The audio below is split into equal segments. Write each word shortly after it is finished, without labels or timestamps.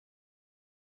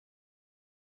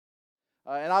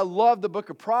And I love the book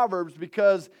of Proverbs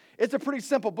because it's a pretty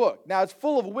simple book. Now, it's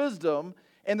full of wisdom,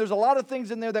 and there's a lot of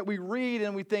things in there that we read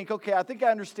and we think, okay, I think I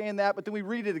understand that, but then we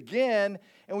read it again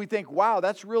and we think, wow,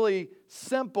 that's really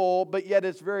simple, but yet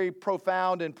it's very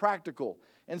profound and practical.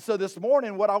 And so this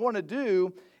morning, what I want to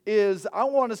do is I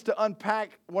want us to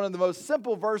unpack one of the most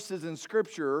simple verses in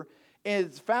Scripture, and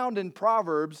it's found in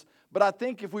Proverbs, but I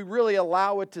think if we really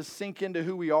allow it to sink into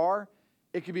who we are,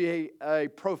 it could be a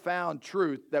profound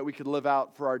truth that we could live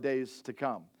out for our days to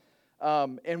come.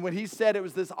 And when he said it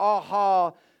was this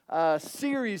aha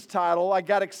series title, I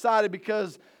got excited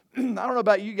because I don't know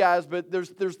about you guys, but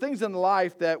there's things in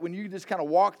life that when you just kind of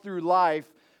walk through life,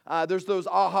 there's those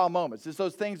aha moments. It's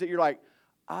those things that you're like,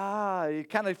 it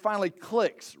kind of finally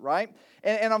clicks, right?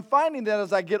 And I'm finding that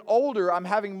as I get older, I'm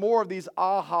having more of these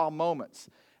aha moments.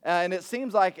 And it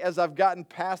seems like as I've gotten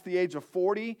past the age of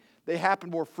 40, they happen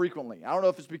more frequently. I don't know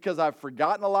if it's because I've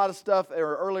forgotten a lot of stuff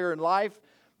earlier in life,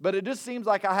 but it just seems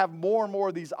like I have more and more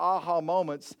of these aha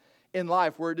moments in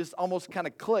life where it just almost kind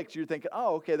of clicks. You're thinking,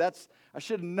 oh, okay, I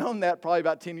should have known that probably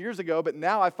about 10 years ago, but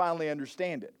now I finally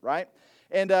understand it, right?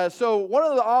 And so one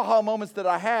of the aha moments that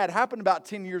I had happened about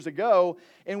 10 years ago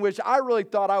in which I really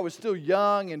thought I was still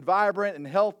young and vibrant and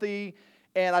healthy.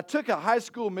 And I took a high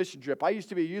school mission trip. I used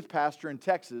to be a youth pastor in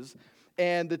Texas,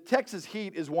 and the Texas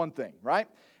heat is one thing, right?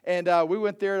 And we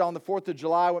went there on the 4th of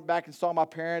July, went back and saw my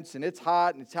parents, and it's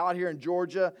hot here in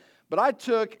Georgia. But I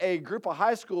took a group of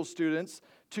high school students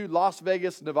to Las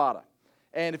Vegas, Nevada.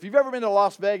 And if you've ever been to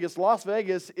Las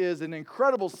Vegas is an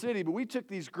incredible city, but we took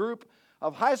these group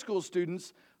of high school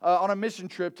students on a mission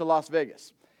trip to Las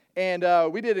Vegas.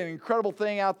 And we did an incredible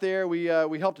thing out there. We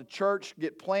helped a church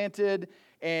get planted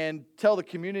and tell the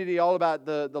community all about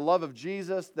the love of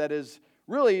Jesus that is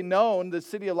really known, the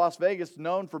city of Las Vegas,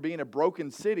 known for being a broken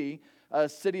city, a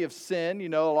city of sin,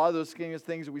 a lot of those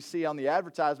things that we see on the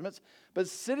advertisements. But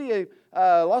city of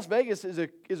Las Vegas is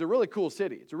a really cool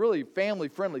city. It's a really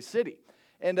family-friendly city.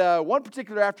 And one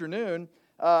particular afternoon,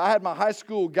 I had my high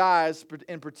school guys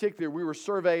in particular, we were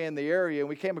surveying the area, and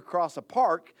we came across a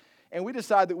park, and we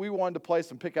decided that we wanted to play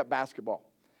some pickup basketball.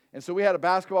 And so we had a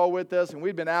basketball with us, and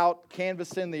we'd been out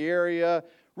canvassing the area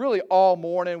really all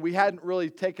morning. We hadn't really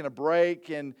taken a break,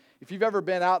 and if you've ever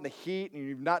been out in the heat and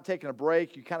you've not taken a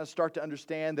break, you kind of start to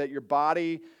understand that your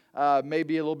body may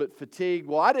be a little bit fatigued.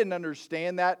 Well, I didn't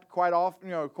understand that quite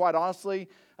honestly,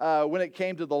 when it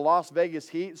came to the Las Vegas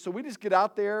heat. So we just get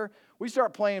out there, we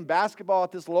start playing basketball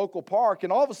at this local park,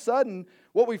 and all of a sudden,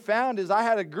 what we found is I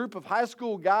had a group of high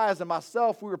school guys and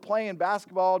myself, we were playing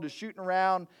basketball, just shooting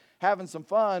around, having some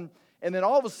fun. And then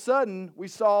all of a sudden, we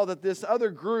saw that this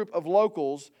other group of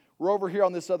locals were over here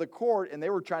on this other court, and they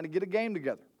were trying to get a game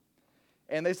together.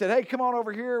 And they said, hey, come on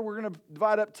over here. We're going to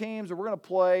divide up teams, and we're going to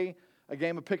play a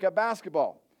game of pickup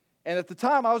basketball. And at the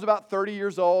time, I was about 30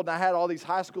 years old, and I had all these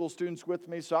high school students with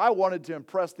me, so I wanted to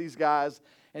impress these guys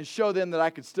and show them that I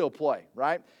could still play,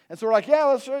 right? And so we're like, yeah,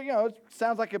 let's, it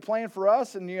sounds like a plan for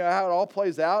us, and how it all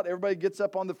plays out. Everybody gets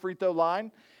up on the free throw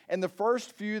line, and the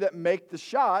first few that make the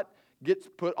shot gets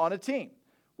put on a team.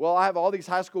 Well, I have all these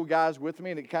high school guys with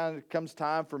me, and it kind of comes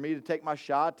time for me to take my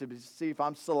shot to see if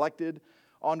I'm selected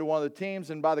onto one of the teams.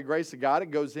 And by the grace of God,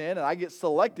 it goes in, and I get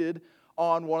selected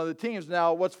on one of the teams.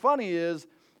 Now, what's funny is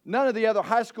none of the other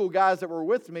high school guys that were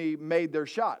with me made their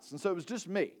shots. And so it was just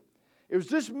me. It was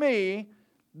just me,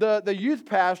 the youth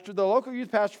pastor, the local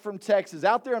youth pastor from Texas,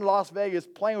 out there in Las Vegas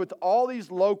playing with all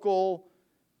these local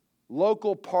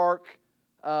park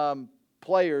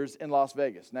players in Las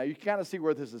Vegas. Now, you can kind of see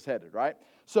where this is headed, right?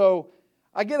 So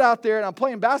I get out there, and I'm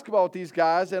playing basketball with these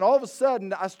guys, and all of a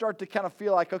sudden, I start to kind of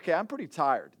feel like, okay, I'm pretty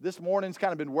tired. This morning's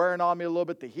kind of been wearing on me a little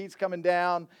bit. The heat's coming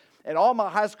down, and all my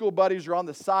high school buddies are on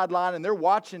the sideline, and they're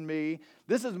watching me.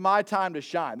 This is my time to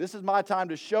shine. This is my time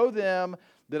to show them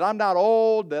that I'm not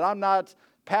old, that I'm not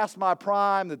past my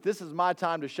prime, that this is my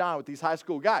time to shine with these high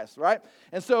school guys, right?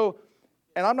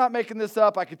 And I'm not making this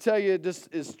up. I can tell you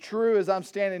just as true as I'm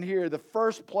standing here, the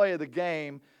first play of the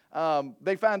game,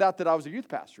 they found out that I was a youth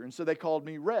pastor, and so they called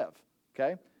me Rev,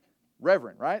 okay?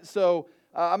 Reverend, right? So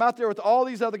I'm out there with all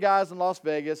these other guys in Las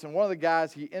Vegas, and one of the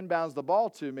guys, he inbounds the ball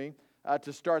to me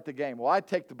to start the game. Well, I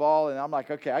take the ball, and I'm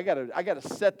like, okay, I gotta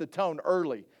set the tone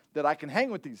early that I can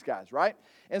hang with these guys, right?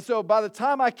 And so by the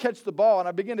time I catch the ball and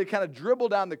I begin to kind of dribble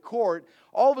down the court,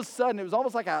 all of a sudden it was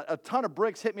almost like a ton of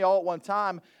bricks hit me all at one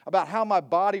time about how my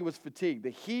body was fatigued. The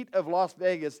heat of Las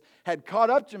Vegas had caught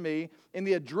up to me, and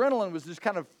the adrenaline was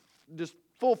just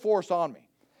full force on me.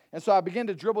 And so I began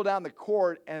to dribble down the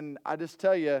court, and I just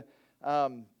tell you,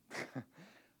 I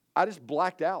just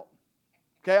blacked out.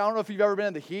 Okay, I don't know if you've ever been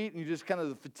in the heat and you just kind of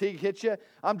the fatigue hits you.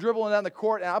 I'm dribbling down the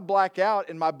court and I black out,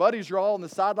 and my buddies are all on the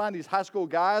sideline, these high school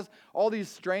guys, all these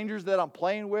strangers that I'm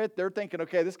playing with. They're thinking,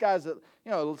 okay, this guy's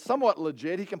somewhat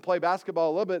legit. He can play basketball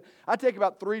a little bit. I take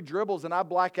about 3 dribbles and I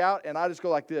black out and I just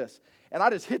go like this. And I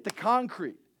just hit the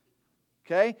concrete.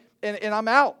 Okay? And I'm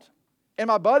out. And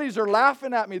my buddies are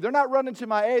laughing at me. They're not running to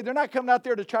my aid. They're not coming out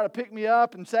there to try to pick me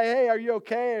up and say, hey, are you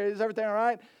okay? Is everything all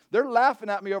right? They're laughing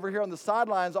at me over here on the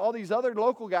sidelines. All these other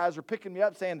local guys are picking me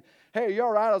up saying, hey, are you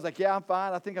all right? I was like, yeah, I'm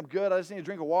fine. I think I'm good. I just need a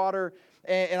drink of water.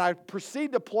 And I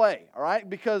proceed to play, all right?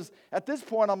 Because at this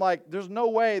point, I'm like, there's no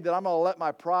way that I'm going to let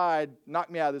my pride knock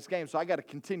me out of this game, so I got to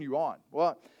continue on.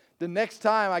 Well, the next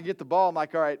time I get the ball, I'm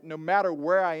like, all right, no matter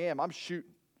where I am, I'm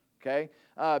shooting, okay?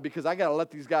 Because I got to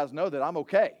let these guys know that I'm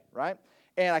okay, right?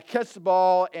 And I catch the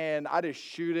ball, and I just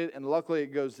shoot it, and luckily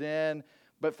it goes in.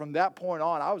 But from that point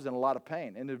on, I was in a lot of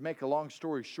pain. And to make a long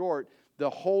story short, the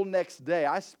whole next day,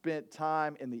 I spent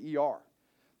time in the ER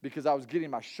because I was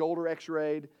getting my shoulder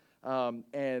x-rayed.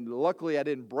 And luckily, I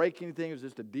didn't break anything. It was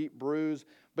just a deep bruise.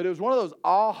 But it was one of those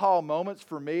aha moments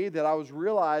for me that I was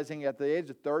realizing at the age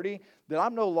of 30 that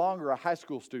I'm no longer a high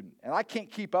school student. And I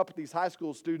can't keep up with these high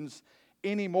school students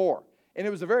anymore. And it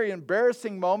was a very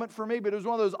embarrassing moment for me, but it was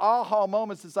one of those aha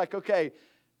moments. It's like, okay,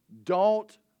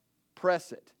 don't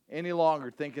press it any longer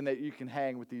thinking that you can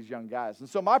hang with these young guys. And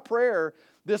so my prayer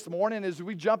this morning as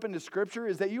we jump into Scripture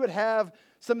is that you would have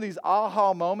some of these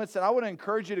aha moments. And I would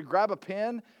encourage you to grab a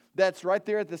pen that's right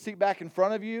there at the seat back in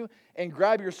front of you and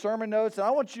grab your sermon notes. And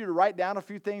I want you to write down a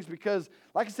few things because,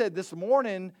 like I said, this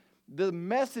morning, the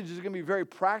message is going to be very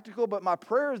practical. But my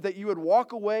prayer is that you would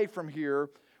walk away from here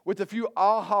with a few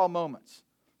aha moments.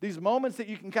 These moments that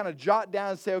you can kind of jot down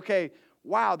and say, okay,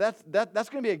 wow, that's going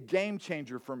to be a game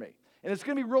changer for me. And it's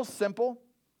going to be real simple,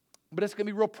 but it's going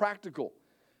to be real practical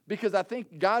because I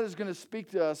think God is going to speak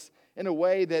to us in a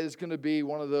way that is going to be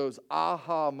one of those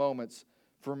aha moments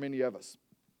for many of us.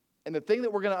 And the thing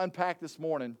that we're going to unpack this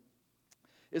morning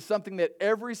is something that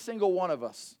every single one of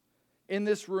us in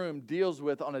this room deals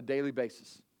with on a daily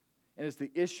basis. And it's the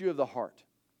issue of the heart.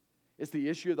 It's the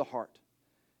issue of the heart.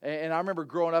 And I remember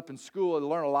growing up in school and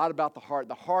learning a lot about the heart.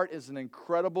 The heart is an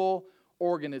incredible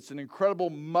organ. It's an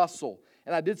incredible muscle.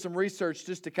 And I did some research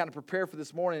just to kind of prepare for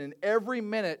this morning. And every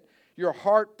minute, your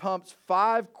heart pumps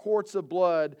 5 quarts of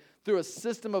blood through a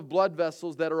system of blood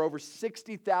vessels that are over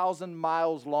 60,000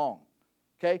 miles long.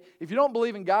 Okay? If you don't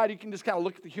believe in God, you can just kind of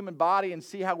look at the human body and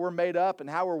see how we're made up and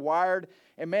how we're wired.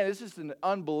 And man, it's just an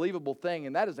unbelievable thing.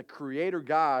 And that is a creator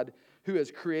God who has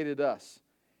created us.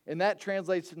 And that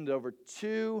translates into over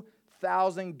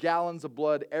 2,000 gallons of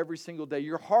blood every single day.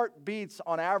 Your heart beats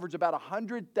on average about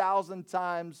 100,000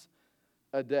 times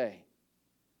a day.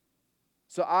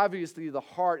 So obviously the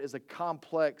heart is a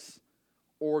complex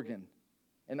organ.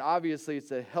 And obviously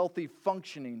it's a healthy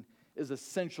functioning is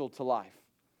essential to life.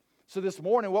 So this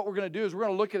morning what we're going to do is we're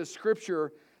going to look at a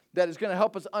scripture that is going to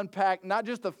help us unpack not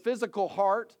just the physical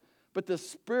heart, but the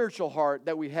spiritual heart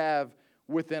that we have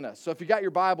within us. So if you got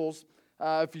your Bibles,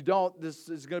 if you don't, this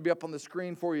is going to be up on the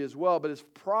screen for you as well. But it's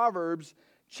Proverbs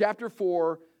chapter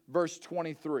 4, verse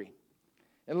 23.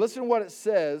 And listen to what it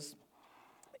says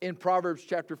in Proverbs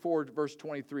chapter 4, verse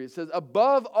 23. It says,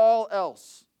 above all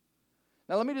else.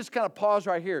 Now let me just kind of pause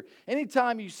right here.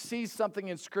 Anytime you see something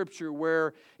in Scripture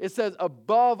where it says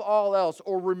above all else,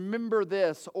 or remember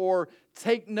this, or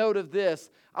take note of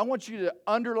this, I want you to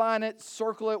underline it,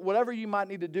 circle it, whatever you might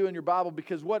need to do in your Bible,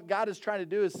 because what God is trying to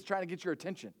do is trying to get your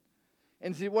attention.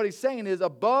 And see, what he's saying is,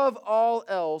 above all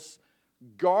else,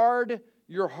 guard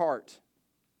your heart.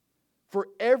 For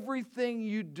everything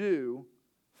you do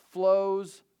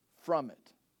flows from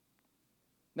it.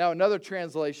 Now, another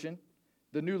translation,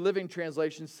 the New Living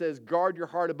Translation, says, guard your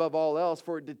heart above all else,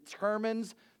 for it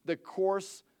determines the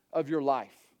course of your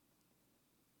life.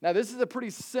 Now, this is a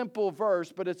pretty simple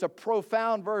verse, but it's a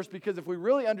profound verse because if we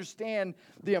really understand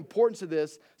the importance of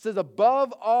this, it says,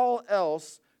 above all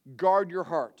else, guard your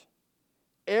heart.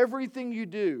 Everything you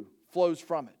do flows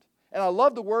from it. And I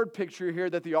love the word picture here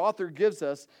that the author gives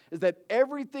us, is that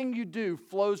everything you do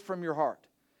flows from your heart.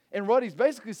 And what he's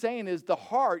basically saying is the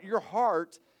heart, your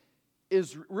heart,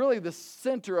 is really the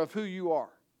center of who you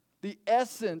are, the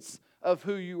essence of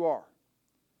who you are.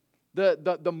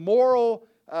 The moral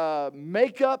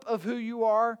makeup of who you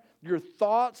are, your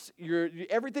thoughts,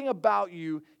 everything about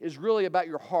you is really about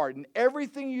your heart. And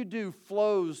everything you do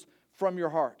flows from your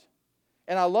heart.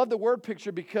 And I love the word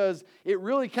picture because it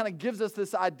really kind of gives us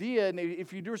this idea. And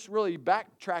if you just really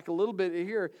backtrack a little bit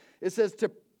here, it says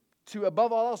to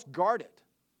above all else, guard it.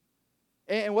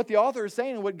 And what the author is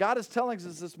saying and what God is telling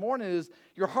us this morning is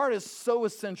your heart is so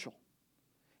essential.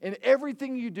 And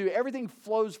everything you do, everything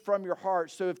flows from your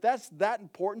heart. So if that's that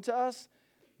important to us,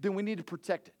 then we need to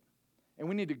protect it. And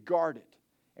we need to guard it.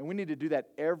 And we need to do that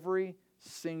every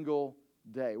single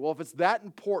day. Well, if it's that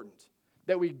important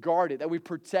that we guard it, that we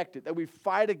protect it, that we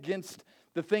fight against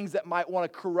the things that might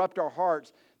want to corrupt our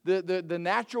hearts, the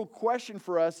natural question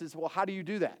for us is, well, how do you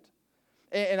do that?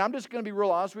 And I'm just going to be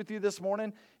real honest with you this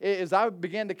morning. As I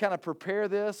began to kind of prepare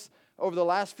this over the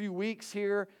last few weeks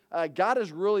here, God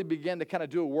has really begun to kind of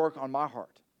do a work on my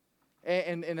heart.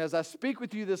 And as I speak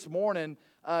with you this morning,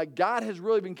 God has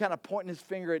really been kind of pointing his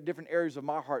finger at different areas of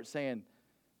my heart saying,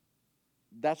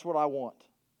 that's what I want.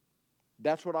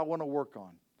 That's what I want to work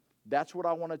on. That's what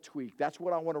I want to tweak. That's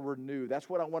what I want to renew. That's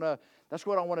what I want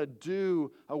to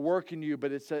do a work in you,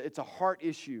 but it's a heart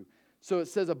issue. So it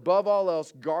says, above all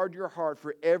else, guard your heart,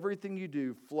 for everything you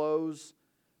do flows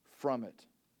from it.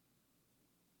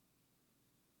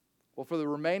 Well, for the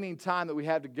remaining time that we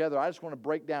have together, I just want to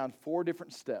break down 4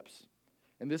 different steps.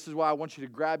 And this is why I want you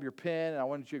to grab your pen, and I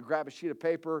want you to grab a sheet of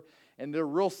paper. And they're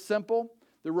real simple,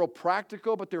 they're real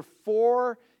practical, but they're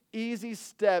 4 easy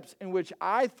steps in which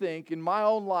I think, in my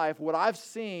own life, what I've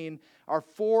seen are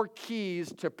 4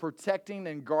 keys to protecting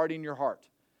and guarding your heart.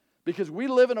 Because we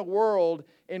live in a world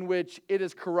in which it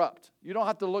is corrupt. You don't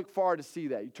have to look far to see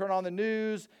that. You turn on the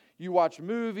news, you watch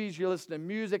movies, you listen to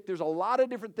music. There's a lot of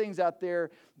different things out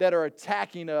there that are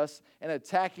attacking us and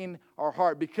attacking our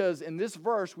heart. Because in this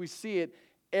verse, we see it,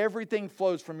 everything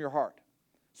flows from your heart.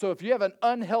 So if you have an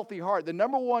unhealthy heart, the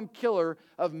number 1 killer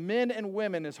of men and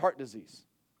women is heart disease.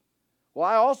 Well,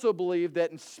 I also believe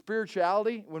that in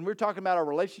spirituality, when we're talking about our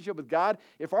relationship with God,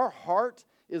 if our heart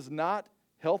is not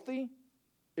healthy,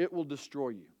 it will destroy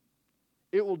you.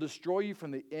 It will destroy you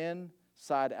from the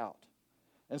inside out.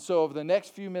 And so over the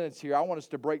next few minutes here, I want us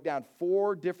to break down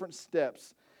 4 different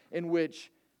steps in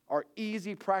which are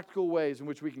easy, practical ways in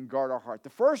which we can guard our heart. The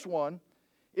first one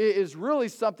is really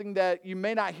something that you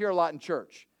may not hear a lot in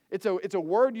church. It's a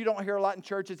word you don't hear a lot in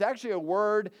church. It's actually a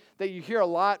word that you hear a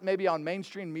lot maybe on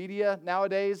mainstream media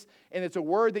nowadays. And it's a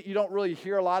word that you don't really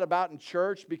hear a lot about in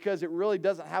church because it really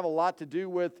doesn't have a lot to do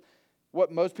with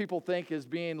what most people think is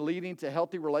leading to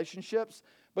healthy relationships.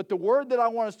 But the word that I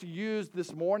want us to use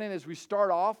this morning as we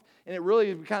start off, and it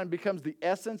really kind of becomes the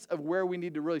essence of where we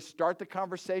need to really start the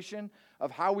conversation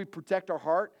of how we protect our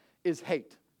heart, is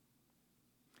hate.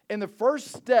 And the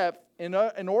first step in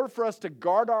order for us to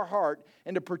guard our heart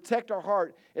and to protect our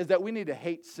heart is that we need to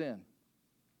hate sin.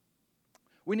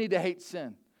 We need to hate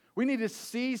sin. We need to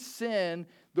see sin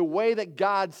the way that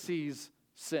God sees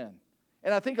sin.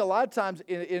 And I think a lot of times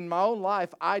in my own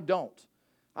life, I don't.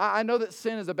 I know that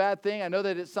sin is a bad thing. I know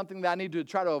that it's something that I need to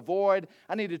try to avoid.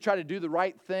 I need to try to do the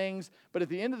right things. But at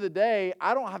the end of the day,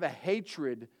 I don't have a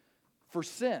hatred for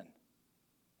sin.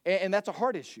 And that's a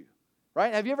heart issue,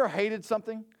 right? Have you ever hated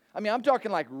something? I mean, I'm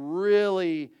talking like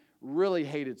really, really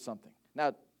hated something.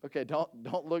 Now, okay, don't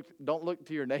look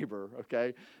to your neighbor,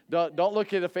 okay? Don't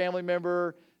look at a family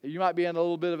member. You might be in a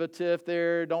little bit of a tiff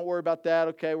there. Don't worry about that,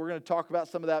 okay? We're going to talk about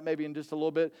some of that maybe in just a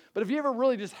little bit. But if you ever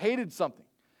really just hated something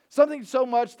so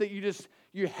much that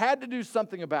you had to do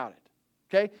something about it,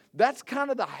 okay? That's kind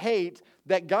of the hate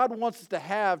that God wants us to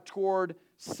have toward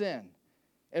sin.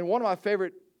 And one of my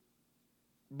favorite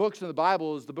books in the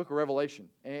Bible is the book of Revelation.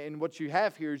 And what you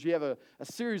have here is you have a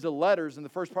series of letters in the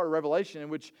first part of Revelation in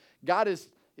which God is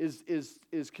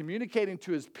communicating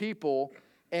to his people.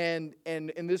 And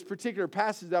in this particular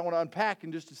passage that I want to unpack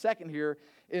in just a second here,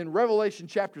 in Revelation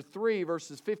chapter 3,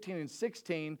 verses 15 and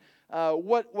 16,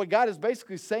 what God is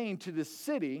basically saying to this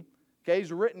city, okay,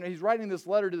 he's writing this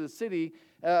letter to the city,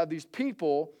 these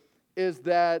people, is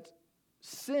that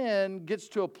sin gets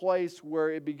to a place where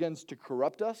it begins to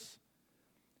corrupt us,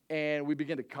 and we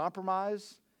begin to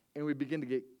compromise, and we begin to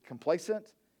get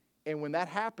complacent, and when that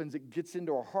happens, it gets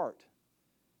into our heart.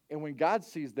 And when God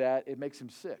sees that, it makes him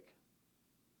sick,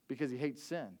 because he hates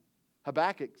sin.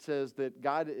 Habakkuk says that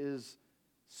God is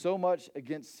so much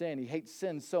against sin. He hates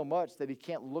sin so much that he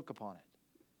can't look upon it.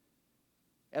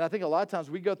 And I think a lot of times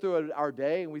we go through our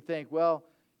day and we think, well,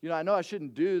 I know I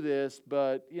shouldn't do this,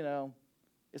 but,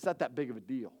 it's not that big of a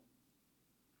deal.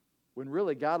 When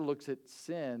really God looks at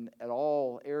sin at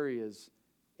all areas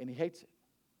and he hates it.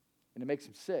 And it makes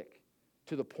him sick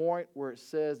to the point where it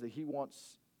says that he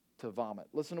wants to vomit.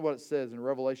 Listen to what it says in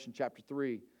Revelation chapter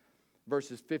 3.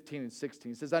 Verses 15 and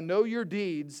 16. It says, I know your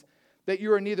deeds, that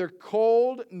you are neither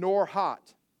cold nor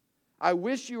hot. I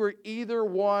wish you were either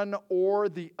one or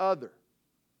the other.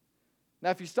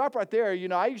 Now, if you stop right there,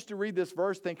 I used to read this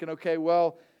verse thinking, okay,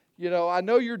 well, I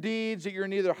know your deeds, that you're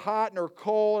neither hot nor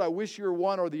cold. I wish you were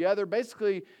one or the other.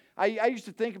 Basically, I used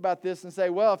to think about this and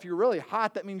say, well, if you're really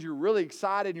hot, that means you're really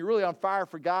excited and you're really on fire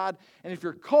for God. And if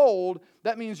you're cold,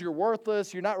 that means you're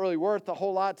worthless. You're not really worth a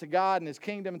whole lot to God and His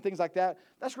kingdom and things like that.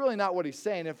 That's really not what he's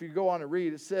saying. If you go on and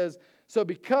read, it says, so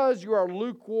because you are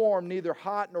lukewarm, neither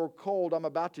hot nor cold, I'm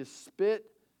about to spit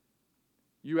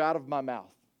you out of my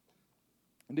mouth.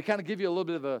 And to kind of give you a little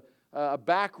bit of a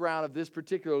background of this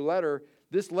particular letter,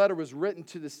 this letter was written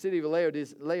to the city of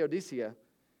Laodicea.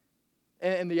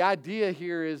 And the idea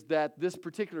here is that this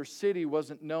particular city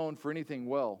wasn't known for anything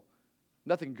well,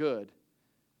 nothing good.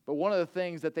 But one of the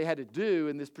things that they had to do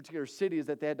in this particular city is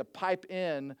that they had to pipe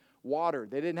in water.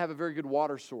 They didn't have a very good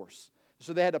water source.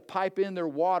 So they had to pipe in their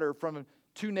water from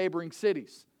 2 neighboring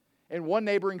cities. In one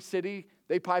neighboring city,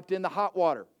 they piped in the hot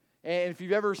water. And if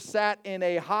you've ever sat in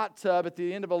a hot tub at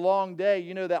the end of a long day,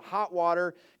 you know that hot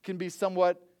water can be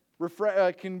somewhat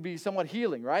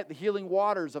healing, right? The healing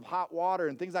waters of hot water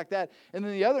and things like that. And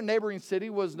then the other neighboring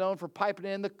city was known for piping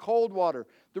in the cold water,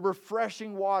 the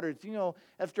refreshing water. It's,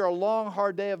 after a long,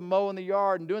 hard day of mowing the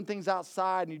yard and doing things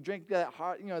outside, and you drink that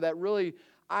hot, that really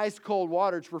ice cold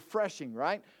water, it's refreshing,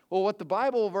 right? Well, what the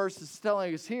Bible verse is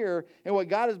telling us here, and what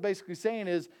God is basically saying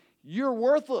is, you're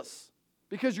worthless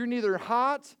because you're neither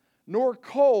hot nor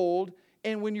cold.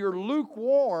 And when you're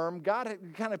lukewarm, God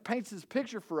kind of paints this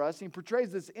picture for us. He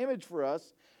portrays this image for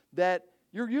us that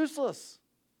you're useless.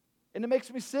 And it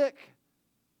makes me sick.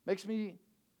 Makes me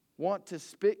want to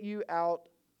spit you out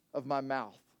of my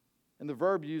mouth. And the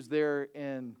verb used there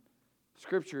in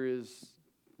Scripture is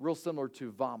real similar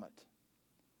to vomit.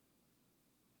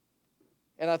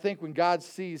 And I think when God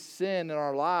sees sin in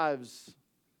our lives,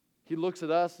 He looks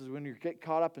at us as when you get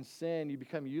caught up in sin, you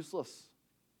become useless.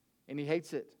 And He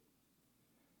hates it.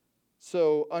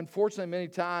 So, unfortunately, many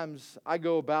times I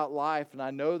go about life and I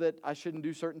know that I shouldn't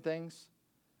do certain things,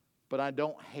 but I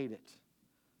don't hate it.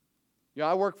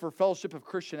 I work for Fellowship of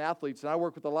Christian Athletes, and I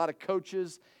work with a lot of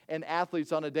coaches and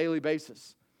athletes on a daily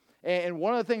basis. And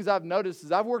one of the things I've noticed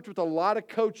is I've worked with a lot of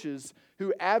coaches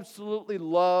who absolutely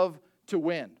love to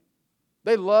win.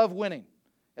 They love winning.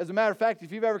 As a matter of fact,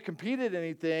 if you've ever competed in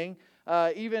anything,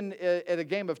 even at a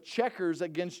game of checkers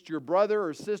against your brother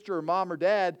or sister or mom or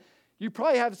dad, you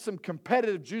probably have some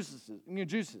competitive juices,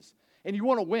 and you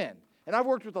want to win. And I've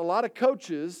worked with a lot of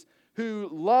coaches who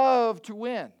love to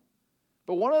win.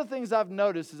 But one of the things I've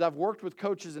noticed as I've worked with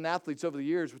coaches and athletes over the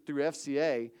years through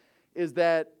FCA is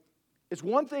that it's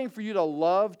one thing for you to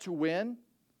love to win,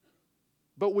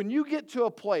 but when you get to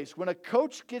a place, when a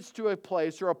coach gets to a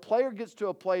place or a player gets to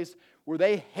a place where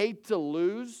they hate to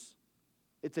lose,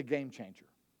 it's a game changer.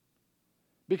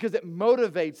 Because it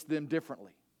motivates them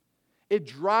differently. It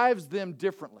drives them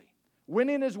differently.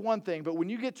 Winning is one thing, but when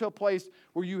you get to a place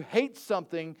where you hate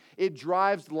something, it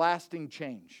drives lasting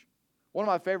change. One of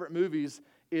my favorite movies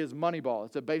is Moneyball.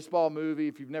 It's a baseball movie.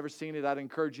 If you've never seen it, I'd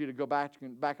encourage you to go back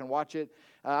and watch it.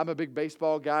 I'm a big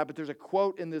baseball guy, but there's a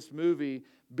quote in this movie.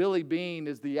 Billy Beane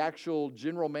is the actual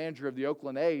general manager of the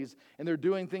Oakland A's, and they're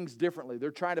doing things differently.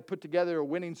 They're trying to put together a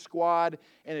winning squad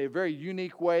in a very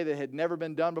unique way that had never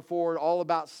been done before, all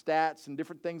about stats and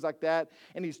different things like that.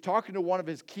 And he's talking to one of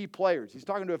his key players. He's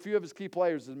talking to a few of his key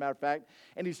players, as a matter of fact,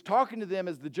 and he's talking to them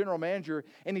as the general manager,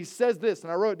 and he says this,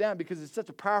 and I wrote it down because it's such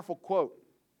a powerful quote.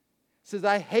 It says,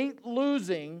 I hate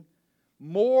losing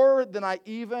more than I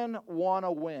even want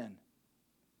to win.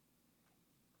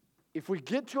 If we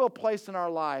get to a place in our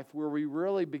life where we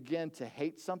really begin to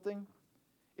hate something,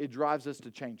 it drives us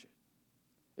to change it.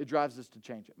 It drives us to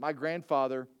change it. My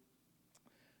grandfather,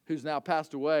 who's now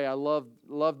passed away, I love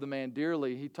the man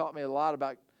dearly. He taught me a lot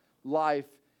about life.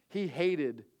 He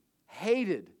hated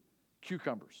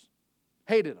cucumbers.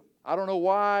 Hated them. I don't know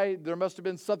why. There must have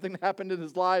been something that happened in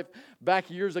his life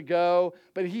back years ago,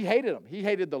 but he hated them. He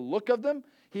hated the look of them.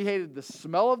 He hated the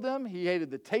smell of them. He hated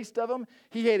the taste of them.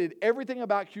 He hated everything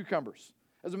about cucumbers.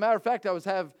 As a matter of fact, I was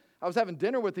having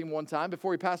dinner with him one time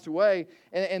before he passed away,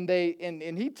 and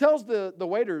he tells the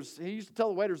waiters, he used to tell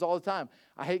the waiters all the time,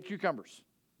 I hate cucumbers.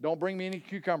 Don't bring me any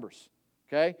cucumbers.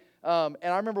 Okay? And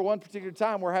I remember one particular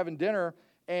time we're having dinner,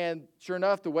 and sure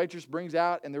enough, the waitress brings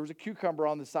out, and there was a cucumber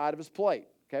on the side of his plate.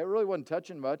 Okay, it really wasn't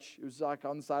touching much. It was like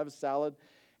on the side of a salad.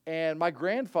 And my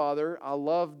grandfather, I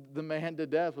loved the man to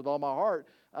death with all my heart,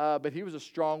 but he was a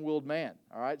strong-willed man,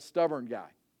 all right, stubborn guy.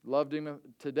 Loved him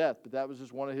to death, but that was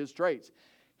just one of his traits.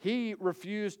 He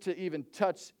refused to even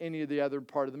touch any of the other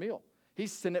part of the meal. He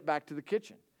sent it back to the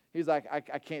kitchen. He's like, I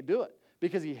can't do it,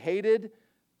 because he hated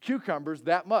cucumbers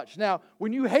that much. Now,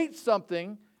 when you hate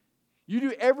something, you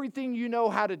do everything you know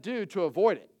how to do to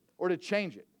avoid it or to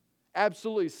change it.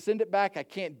 Absolutely, send it back. I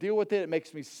can't deal with it. It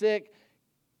makes me sick.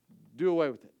 Do away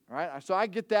with it. All right? So I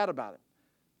get that about it.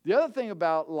 The other thing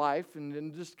about life,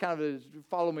 and just kind of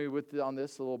follow me on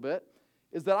this a little bit,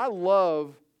 is that I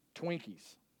love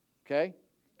Twinkies, okay?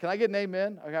 Can I get an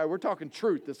amen? Okay, we're talking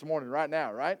truth this morning right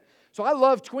now, right? So I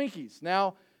love Twinkies.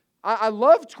 Now, I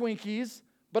love Twinkies,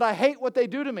 but I hate what they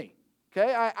do to me,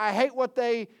 okay? I hate what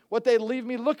they leave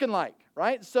me looking like,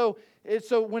 right? So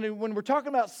when we're talking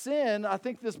about sin, I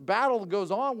think this battle that goes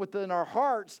on within our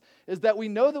hearts is that we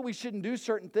know that we shouldn't do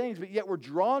certain things, but yet we're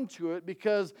drawn to it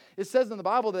because it says in the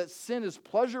Bible that sin is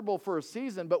pleasurable for a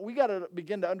season, but we got to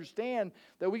begin to understand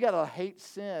that we got to hate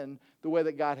sin the way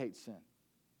that God hates sin.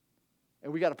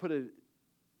 And we got to put it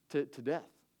to death.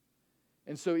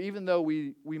 And so even though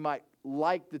we might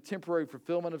like the temporary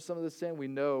fulfillment of some of the sin, we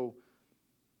know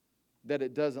that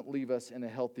it doesn't leave us in a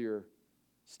healthier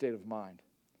state of mind.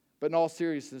 But in all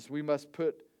seriousness, we must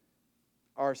put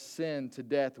our sin to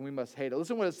death and we must hate it.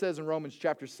 Listen to what it says in Romans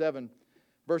chapter 7,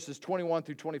 verses 21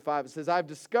 through 25. It says, I've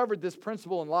discovered this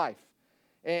principle in life.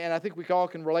 And I think we all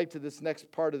can relate to this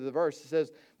next part of the verse. It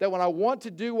says that when I want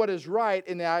to do what is right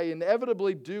and I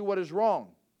inevitably do what is wrong.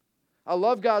 I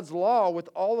love God's law with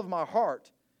all of my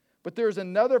heart, but there is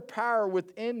another power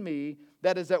within me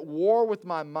that is at war with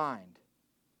my mind.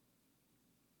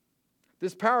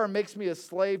 This power makes me a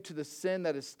slave to the sin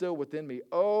that is still within me.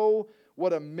 Oh,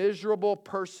 what a miserable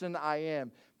person I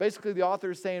am. Basically, the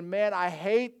author is saying, man, I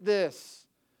hate this.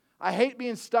 I hate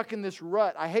being stuck in this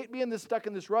rut. I hate being stuck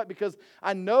in this rut because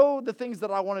I know the things that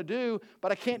I want to do,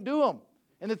 but I can't do them.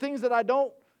 And the things that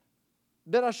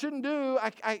I shouldn't do,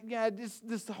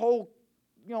 this whole,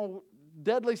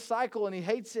 deadly cycle, and he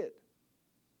hates it.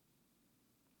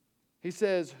 He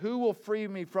says, who will free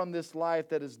me from this life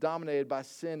that is dominated by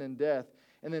sin and death?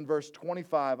 And then verse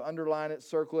 25, underline it,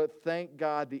 circle it. Thank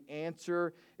God the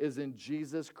answer is in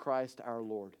Jesus Christ our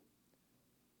Lord.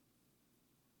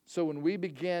 So when we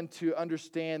begin to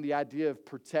understand the idea of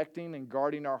protecting and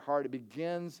guarding our heart, it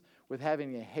begins with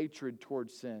having a hatred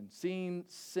towards sin. Seeing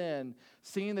sin,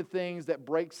 seeing the things that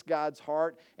breaks God's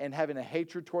heart and having a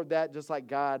hatred toward that, just like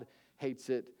God hates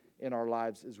it in our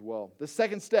lives as well. The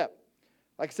second step,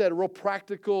 like I said, a real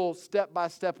practical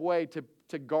step-by-step way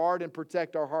to guard and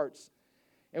protect our hearts.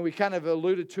 And we kind of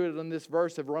alluded to it in this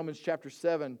verse of Romans chapter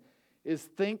 7, is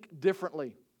think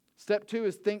differently. Step 2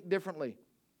 is think differently.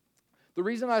 The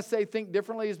reason I say think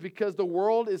differently is because the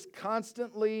world is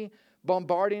constantly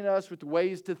bombarding us with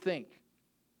ways to think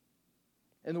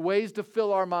and ways to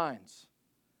fill our minds.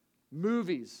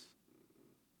 Movies,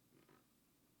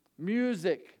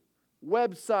 music,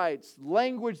 websites,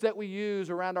 language that we use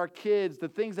around our kids, the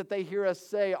things that they hear us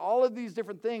say, all of these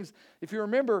different things. If you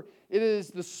remember, it is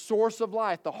the source of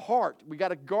life, the heart. We got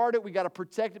to guard it, we got to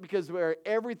protect it because where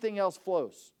everything else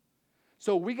flows.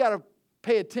 So we got to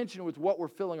pay attention with what we're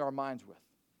filling our minds with.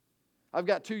 I've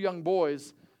got 2 young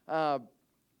boys,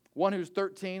 one who's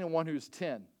 13 and one who's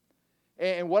 10.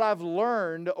 And what I've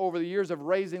learned over the years of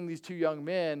raising these 2 young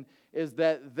men is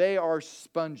that they are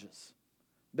sponges.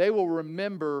 They will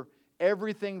remember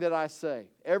everything that I say,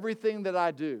 everything that I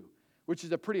do, which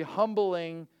is a pretty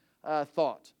humbling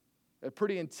thought, a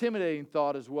pretty intimidating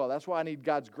thought as well. That's why I need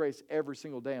God's grace every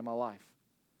single day in my life.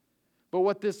 But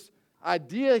what this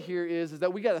idea here is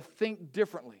that we got to think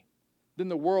differently than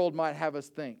the world might have us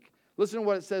think. Listen to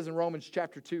what it says in Romans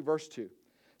chapter 2, verse 2. It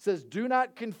says, do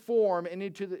not conform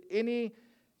to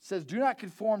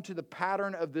the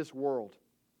pattern of this world,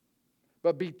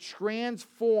 but be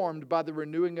transformed by the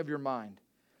renewing of your mind.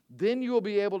 Then you will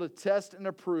be able to test and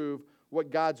approve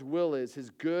what God's will is, His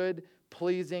good,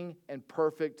 pleasing, and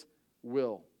perfect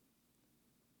will.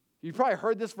 You've probably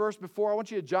heard this verse before. I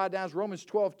want you to jot it down. It's Romans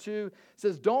 12:2. It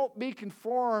says, don't be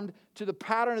conformed to the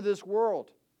pattern of this world.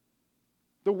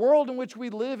 The world in which we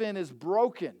live in is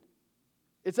broken.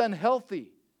 It's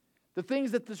unhealthy. The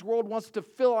things that this world wants to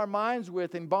fill our minds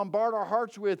with and bombard our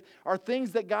hearts with are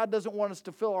things that God doesn't want us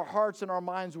to fill our hearts and our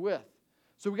minds with.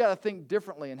 So we got to think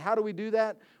differently. And how do we do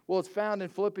that? Well, it's found in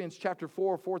Philippians chapter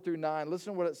 4, 4 through 9.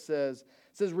 Listen to what it says. It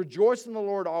says, rejoice in the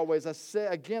Lord always. I say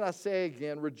again,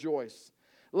 rejoice.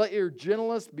 Let your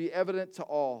gentleness be evident to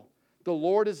all. The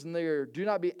Lord is near. Do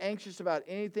not be anxious about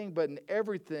anything, but in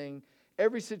everything,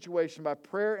 every situation, by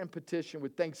prayer and petition,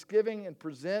 with thanksgiving, and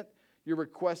present your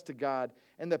request to God.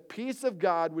 And the peace of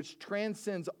God, which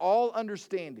transcends all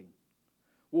understanding,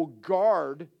 will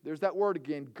guard, there's that word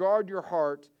again, guard your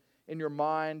heart and your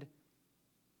mind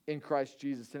in Christ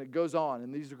Jesus. And it goes on,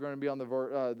 and these are going to be on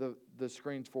the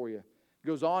screens for you. It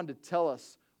goes on to tell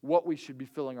us what we should be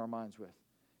filling our minds with.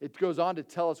 It goes on to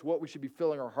tell us what we should be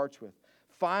filling our hearts with.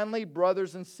 Finally,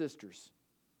 brothers and sisters,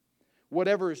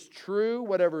 whatever is true,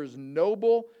 whatever is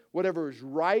noble, whatever is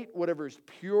right, whatever is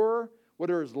pure,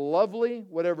 whatever is lovely,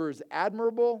 whatever is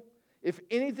admirable, If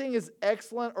anything is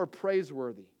excellent or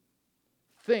praiseworthy,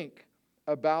 think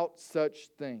about such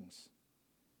things.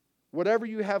 Whatever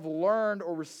you have learned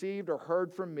or received or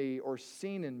heard from me or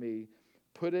seen in me,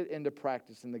 put it into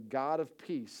practice, and the God of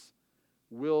peace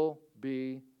will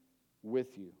be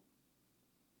with you.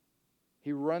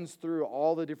 He runs through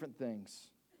all the different things.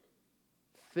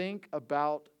 Think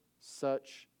about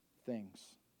such things.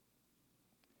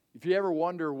 If you ever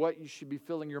wonder what you should be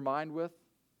filling your mind with,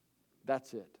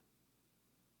 that's it.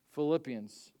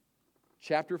 Philippians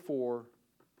chapter 4,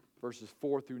 verses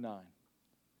 4 through 9.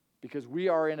 Because we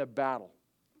are in a battle.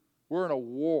 We're in a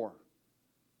war.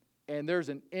 And there's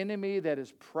an enemy that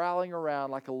is prowling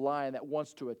around like a lion that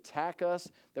wants to attack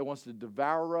us, that wants to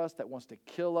devour us, that wants to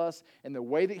kill us. And the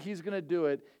way that he's going to do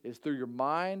it is through your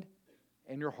mind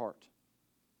and your heart.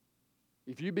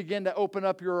 If you begin to open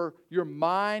up your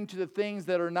mind to the things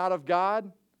that are not of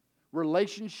God,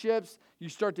 relationships, you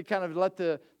start to kind of let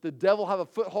the devil have a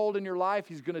foothold in your life,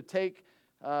 he's going to take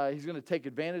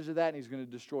advantage of that, and he's going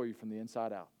to destroy you from the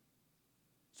inside out.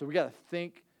 So we got to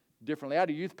think differently. I had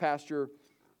a youth pastor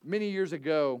many years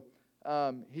ago.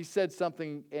 He said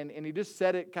something, and he just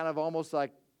said it kind of almost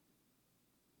like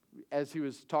as he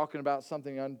was talking about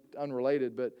something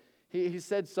unrelated, but he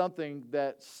said something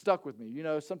that stuck with me. You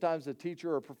know, sometimes a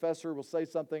teacher or a professor will say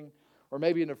something, or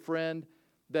maybe a friend,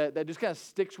 that just kind of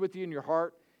sticks with you in your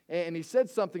heart. And he said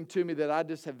something to me that I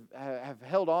just have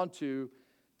held on to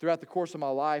throughout the course of my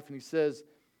life. And he says,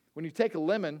 when you take a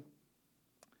lemon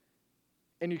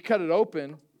and you cut it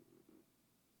open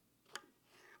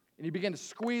and you begin to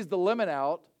squeeze the lemon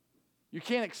out, you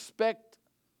can't expect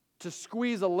to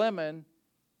squeeze a lemon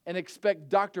and expect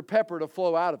Dr. Pepper to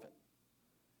flow out of it.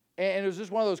 And it was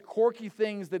just one of those quirky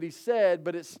things that he said,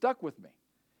 but it stuck with me.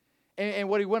 And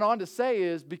what he went on to say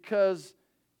is, because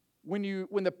when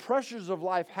the pressures of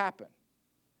life happen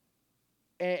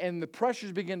and the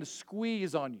pressures begin to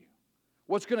squeeze on you,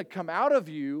 what's going to come out of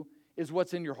you is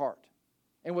what's in your heart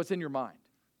and what's in your mind.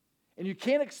 And you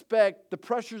can't expect the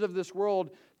pressures of this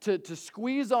world to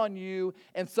squeeze on you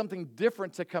and something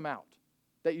different to come out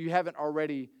that you haven't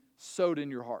already sowed in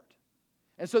your heart.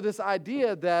 And so this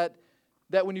idea that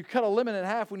when you cut a lemon in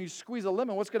half, when you squeeze a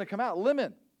lemon, what's going to come out?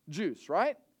 Lemon juice,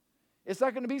 right? It's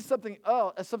not going to be something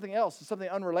else. It's something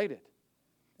unrelated.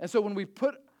 And so when we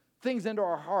put things into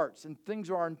our hearts and things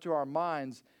are into our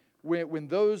minds, when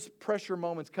those pressure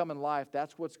moments come in life,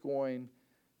 that's what's going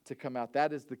to come out.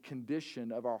 That is the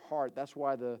condition of our heart. That's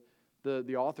why the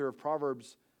author of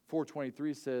Proverbs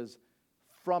 4:23 says,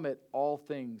 "From it all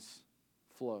things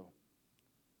flow."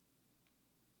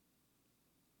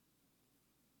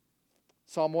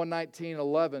 Psalm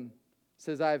 119:11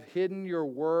 says, "I have hidden your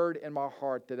word in my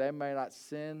heart that I may not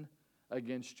sin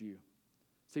against you."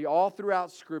 See, all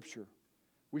throughout Scripture,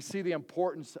 we see the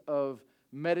importance of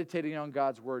meditating on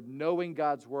God's word, knowing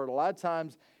God's word. A lot of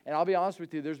times, and I'll be honest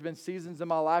with you, there's been seasons in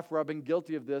my life where I've been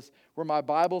guilty of this, where my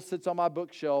Bible sits on my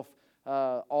bookshelf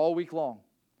all week long.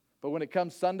 But when it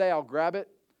comes Sunday, I'll grab it,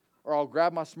 or I'll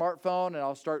grab my smartphone and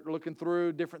I'll start looking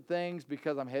through different things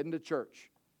because I'm heading to church.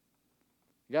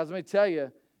 You guys, let me tell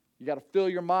you, you got to fill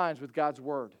your minds with God's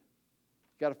word.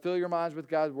 You got to fill your minds with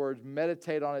God's words,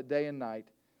 meditate on it day and night,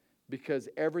 because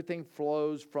everything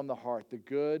flows from the heart, the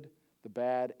good, the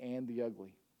bad, and the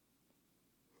ugly.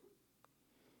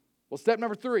 Well, step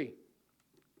number 3,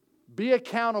 be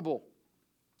accountable.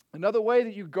 Another way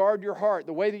that you guard your heart,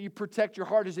 the way that you protect your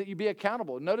heart, is that you be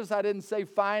accountable. Notice I didn't say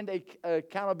find an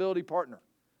accountability partner.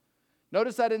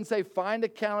 Notice I didn't say find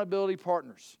accountability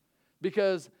partners,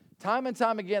 because time and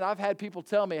time again, I've had people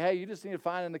tell me, hey, you just need to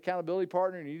find an accountability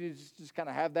partner, and you need to just kind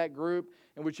of have that group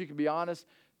in which you can be honest.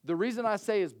 The reason I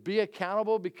say is be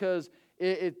accountable because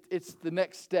it's the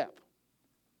next step.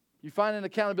 You find an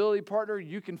accountability partner,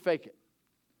 you can fake it.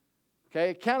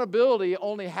 Okay? Accountability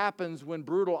only happens when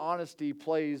brutal honesty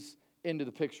plays into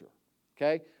the picture.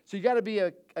 Okay? So you got to be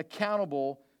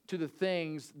accountable to the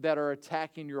things that are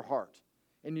attacking your heart,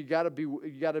 and you got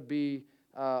to be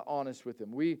honest with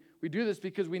them. We do this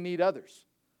because we need others.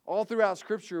 All throughout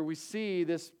Scripture, we see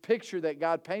this picture that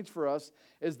God paints for us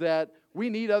is that we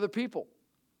need other people.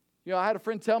 You know, I had a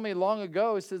friend tell me long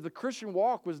ago, he says the Christian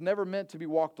walk was never meant to be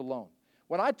walked alone.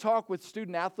 When I talk with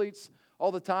student athletes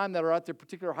all the time that are at their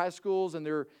particular high schools and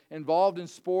they're involved in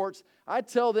sports, I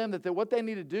tell them that what they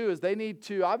need to do is they need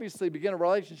to obviously begin a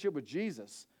relationship with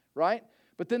Jesus, right?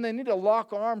 But then they need to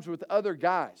lock arms with other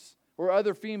guys or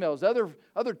other females,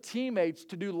 other teammates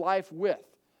to do life with.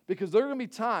 Because there are going to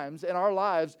be times in our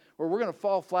lives where we're going to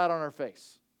fall flat on our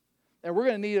face. And we're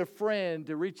going to need a friend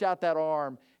to reach out that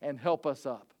arm and help us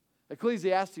up.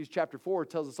 Ecclesiastes chapter 4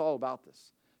 tells us all about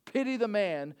this. Pity the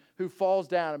man who falls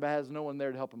down but has no one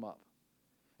there to help him up.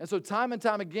 And so time and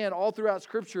time again, all throughout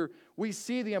Scripture, we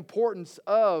see the importance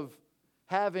of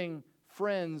having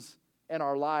friends in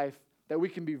our life that we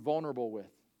can be vulnerable with.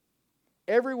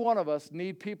 Every one of us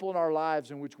need people in our lives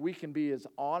in which we can be as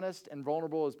honest and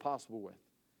vulnerable as possible with,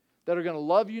 that are going to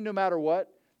love you no matter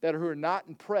what, that are not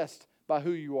impressed by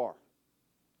who you are.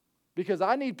 Because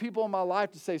I need people in my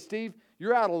life to say, Steve,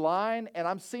 you're out of line, and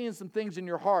I'm seeing some things in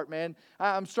your heart, man.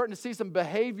 I'm starting to see some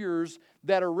behaviors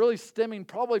that are really stemming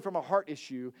probably from a heart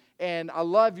issue, and I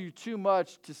love you too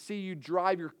much to see you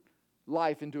drive your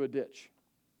life into a ditch.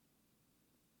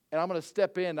 And I'm going to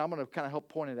step in, and I'm going to kind of help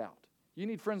point it out. You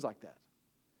need friends like that.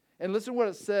 And listen to what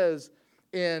it says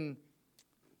in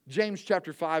James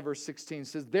chapter 5, verse 16. It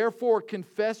says, therefore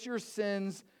confess your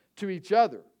sins to each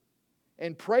other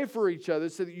and pray for each other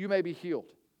so that you may be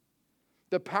healed.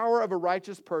 The power of a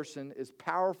righteous person is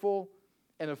powerful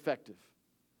and effective.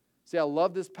 See, I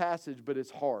love this passage, but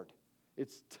it's hard.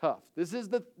 It's tough. This is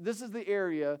the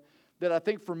area that I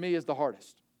think for me is the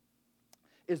hardest,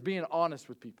 is being honest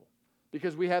with people.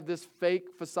 Because we have this fake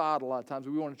facade a lot of times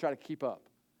we want to try to keep up.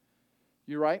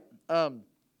 You're right.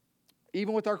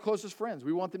 Even with our closest friends,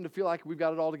 we want them to feel like we've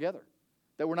got it all together,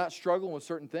 that we're not struggling with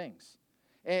certain things.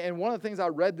 And one of the things I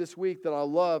read this week that I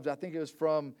loved, I think it was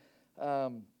from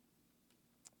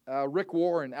Rick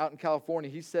Warren out in California.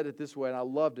 He said it this way, and I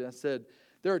loved it. I said,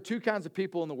 there are two kinds of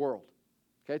people in the world.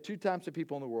 Okay, two types of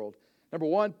people in the world. Number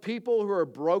one, people who are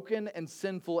broken and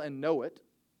sinful and know it.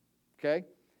 Okay?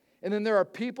 And then there are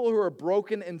people who are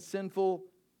broken and sinful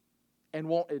and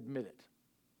won't admit it.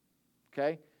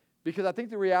 Okay? Because I think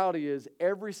the reality is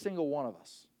every single one of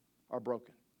us are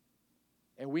broken.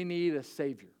 And we need a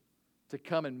Savior to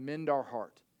come and mend our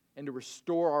heart and to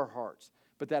restore our hearts.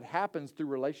 But that happens through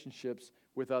relationships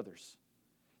with others.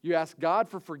 You ask God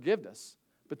for forgiveness,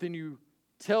 but then you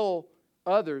tell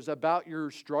others about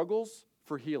your struggles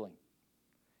for healing.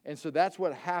 And so that's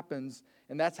what happens,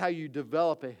 and that's how you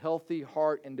develop a healthy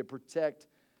heart and to protect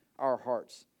our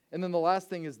hearts. And then the last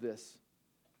thing is this,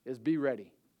 is be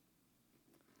ready.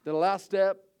 The last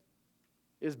step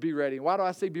is be ready. Why do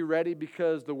I say be ready?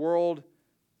 Because the world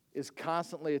is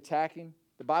constantly attacking.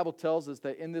 The Bible tells us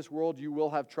that in this world you will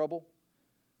have trouble.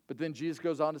 But then Jesus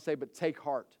goes on to say, but take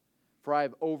heart, for I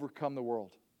have overcome the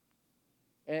world.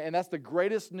 And that's the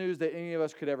greatest news that any of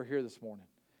us could ever hear this morning,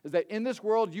 is that in this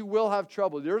world you will have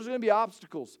trouble. There's going to be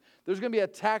obstacles. There's going to be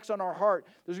attacks on our heart.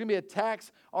 There's going to be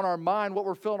attacks on our mind, what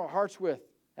we're filling our hearts with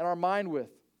and our mind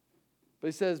with. But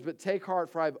he says, but take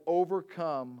heart, for I have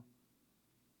overcome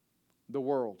the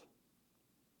world.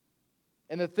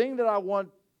 And the thing that I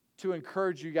want to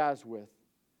encourage you guys with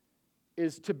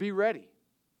is to be ready.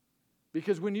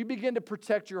 Because when you begin to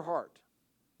protect your heart,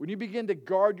 when you begin to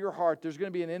guard your heart, there's going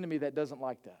to be an enemy that doesn't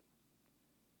like that.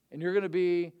 And you're going to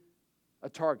be a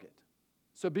target.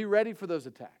 So be ready for those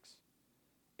attacks.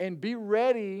 And be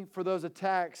ready for those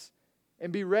attacks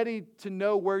and be ready to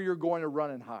know where you're going to run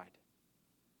and hide.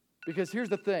 Because here's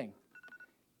the thing.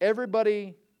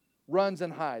 Everybody runs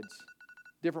and hides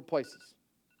different places.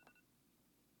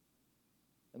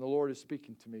 And the Lord is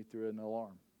speaking to me through an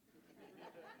alarm.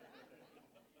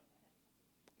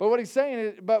 But what he's saying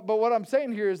is, but what I'm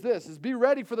saying here is this, is be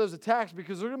ready for those attacks,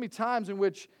 because there are going to be times in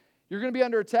which you're going to be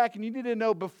under attack, and you need to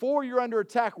know before you're under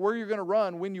attack where you're going to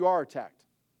run when you are attacked.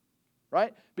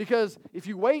 Right? Because if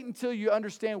you wait until you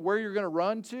understand where you're going to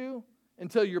run to,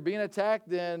 until you're being attacked,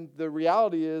 then the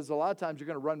reality is a lot of times you're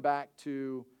going to run back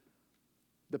to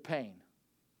the pain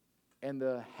and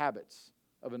the habits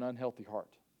of an unhealthy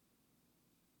heart.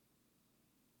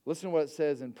 Listen to what it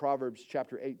says in Proverbs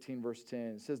chapter 18, verse 10.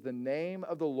 It says, the name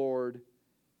of the Lord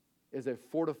is a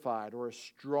fortified or a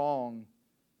strong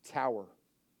tower.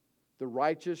 The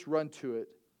righteous run to it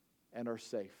and are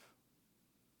safe.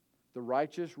 The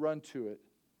righteous run to it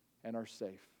and are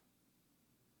safe.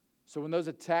 So when those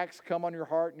attacks come on your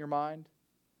heart and your mind,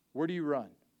 where do you run?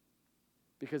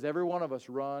 Because every one of us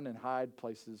run and hide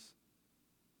places.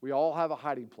 We all have a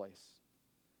hiding place.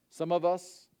 Some of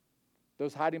us,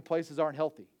 those hiding places aren't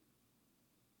healthy.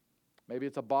 Maybe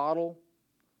it's a bottle.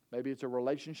 Maybe it's a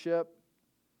relationship.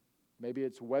 Maybe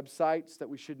it's websites that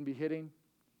we shouldn't be hitting.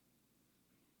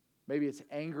 Maybe it's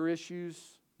anger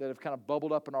issues that have kind of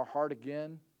bubbled up in our heart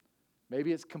again.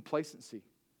 Maybe it's complacency.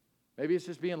 Maybe it's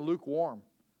just being lukewarm,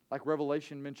 like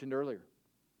Revelation mentioned earlier.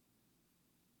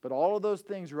 But all of those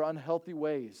things are unhealthy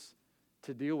ways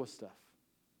to deal with stuff.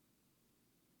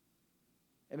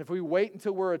 And if we wait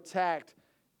until we're attacked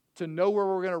to know where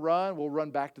we're going to run, we'll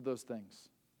run back to those things.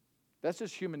 That's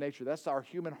just human nature. That's our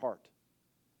human heart.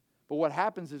 But what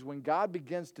happens is when God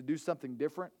begins to do something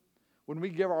different, when we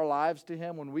give our lives to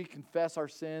Him, when we confess our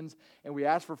sins and we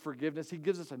ask for forgiveness, He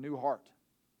gives us a new heart.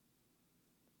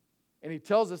 And he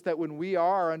tells us that when we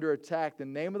are under attack, the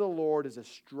name of the Lord is a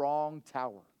strong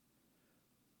tower.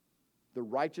 The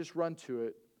righteous run to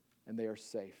it, and they are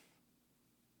safe.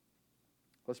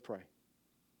 Let's pray.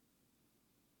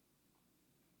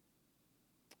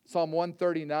 Psalm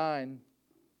 139,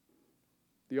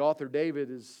 the author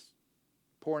David is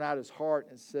pouring out his heart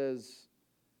and says,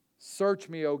 "Search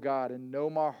me, O God, and know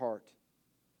my heart.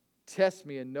 Test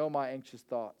me and know my anxious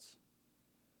thoughts.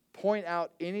 Point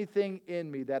out anything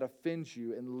in me that offends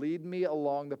you and lead me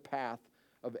along the path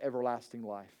of everlasting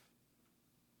life."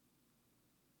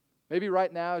 Maybe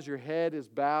right now as your head is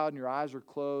bowed and your eyes are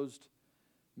closed,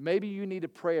 maybe you need to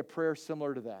pray a prayer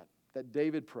similar to that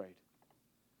David prayed.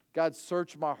 God,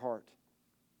 search my heart.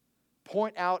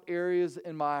 Point out areas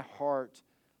in my heart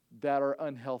that are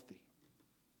unhealthy.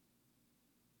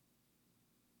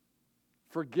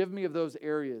 Forgive me of those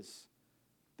areas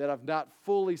that I've not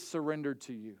fully surrendered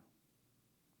to you.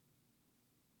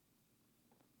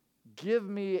 Give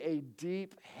me a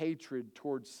deep hatred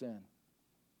towards sin.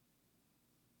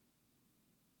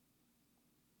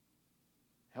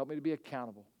 Help me to be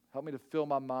accountable. Help me to fill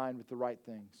my mind with the right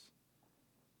things.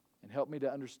 And help me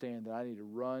to understand that I need to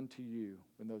run to you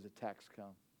when those attacks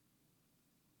come.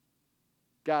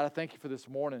 God, I thank you for this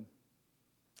morning.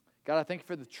 God, I thank you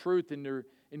for the truth in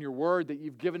your word that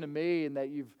you've given to me and that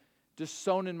you've just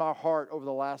sown in my heart over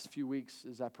the last few weeks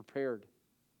as I prepared.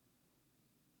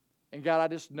 And God, I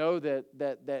just know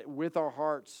that with our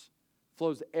hearts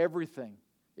flows everything.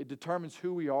 It determines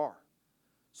who we are.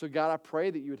 So God, I pray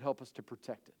that you would help us to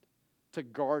protect it, to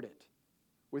guard it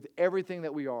with everything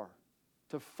that we are,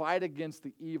 to fight against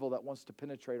the evil that wants to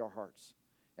penetrate our hearts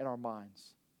and our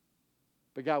minds.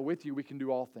 But God, with you we can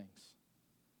do all things.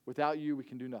 Without you we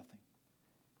can do nothing.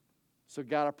 So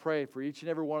God, I pray for each and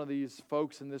every one of these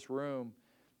folks in this room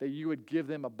that you would give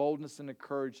them a boldness and a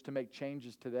courage to make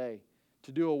changes today,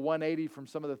 to do a 180 from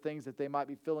some of the things that they might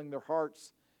be filling their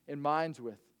hearts and minds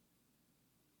with.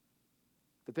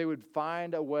 That they would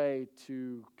find a way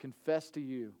to confess to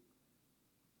you,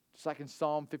 just like in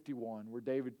Psalm 51, where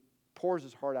David pours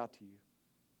his heart out to you.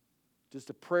 Just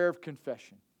a prayer of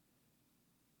confession.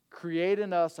 Create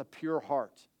in us a pure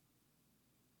heart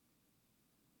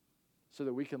so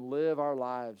that we can live our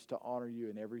lives to honor you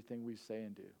in everything we say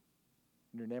and do.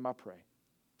 In your name I pray.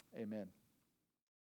 Amen.